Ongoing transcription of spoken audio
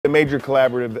major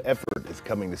collaborative effort is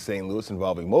coming to St. Louis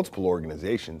involving multiple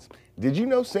organizations. Did you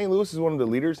know St. Louis is one of the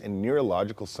leaders in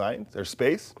neurological science or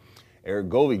space? Eric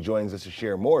Gulve joins us to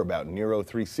share more about Neuro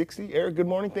 360. Eric, good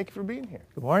morning. Thank you for being here.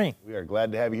 Good morning. We are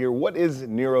glad to have you here. What is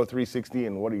Neuro 360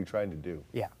 and what are you trying to do?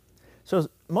 Yeah. So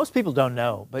most people don't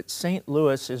know, but St.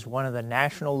 Louis is one of the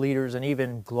national leaders and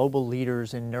even global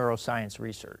leaders in neuroscience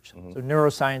research. So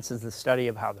neuroscience is the study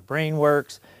of how the brain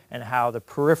works and how the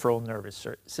peripheral nervous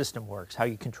system works, how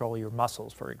you control your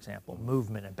muscles, for example,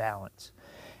 movement and balance.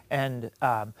 And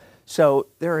so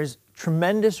there is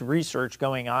tremendous research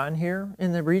going on here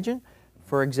in the region.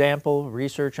 For example,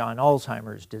 research on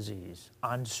Alzheimer's disease,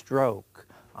 on stroke,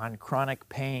 on chronic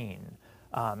pain,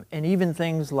 and even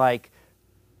things like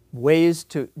ways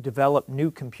to develop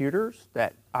new computers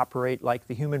that operate like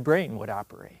the human brain would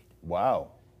operate. Wow.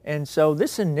 And so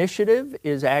this initiative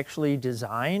is actually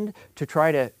designed to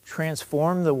try to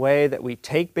transform the way that we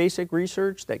take basic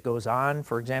research that goes on,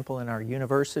 for example, in our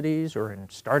universities or in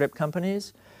startup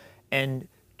companies, and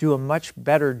do a much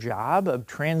better job of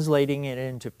translating it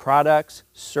into products,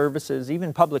 services,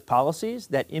 even public policies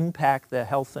that impact the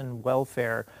health and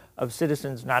welfare of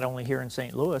citizens not only here in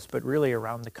St. Louis, but really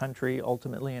around the country,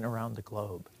 ultimately, and around the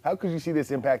globe. How could you see this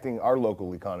impacting our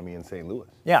local economy in St. Louis?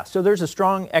 Yeah, so there's a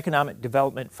strong economic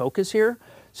development focus here.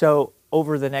 So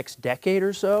over the next decade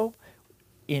or so,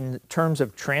 in terms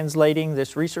of translating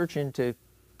this research into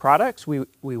products, we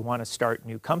want to start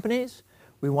new companies.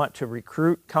 We want to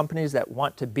recruit companies that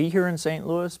want to be here in St.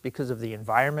 Louis because of the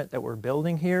environment that we're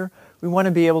building here. We want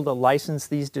to be able to license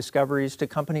these discoveries to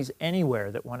companies anywhere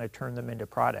that want to turn them into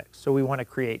products. So we want to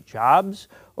create jobs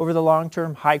over the long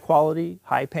term, high quality,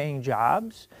 high paying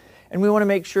jobs. And we want to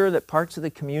make sure that parts of the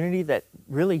community that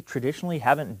really traditionally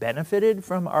haven't benefited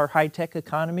from our high-tech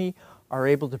economy are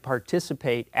able to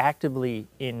participate actively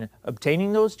in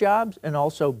obtaining those jobs and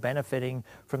also benefiting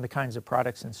from the kinds of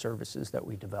products and services that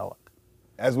we develop.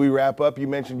 As we wrap up, you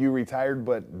mentioned you retired,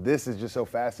 but this is just so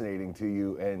fascinating to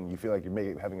you and you feel like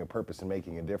you're having a purpose and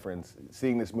making a difference.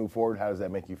 Seeing this move forward, how does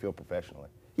that make you feel professionally?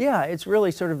 Yeah, it's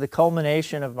really sort of the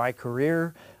culmination of my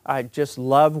career. I just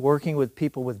love working with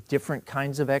people with different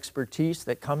kinds of expertise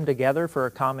that come together for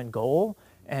a common goal.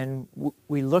 And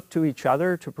we look to each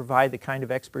other to provide the kind of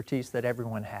expertise that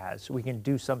everyone has so we can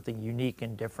do something unique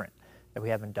and different that we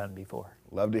haven't done before.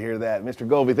 Love to hear that. Mr.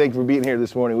 Gulve, thank you for being here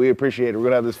this morning. We appreciate it. We're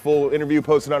going to have this full interview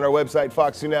posted on our website,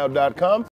 fox2now.com.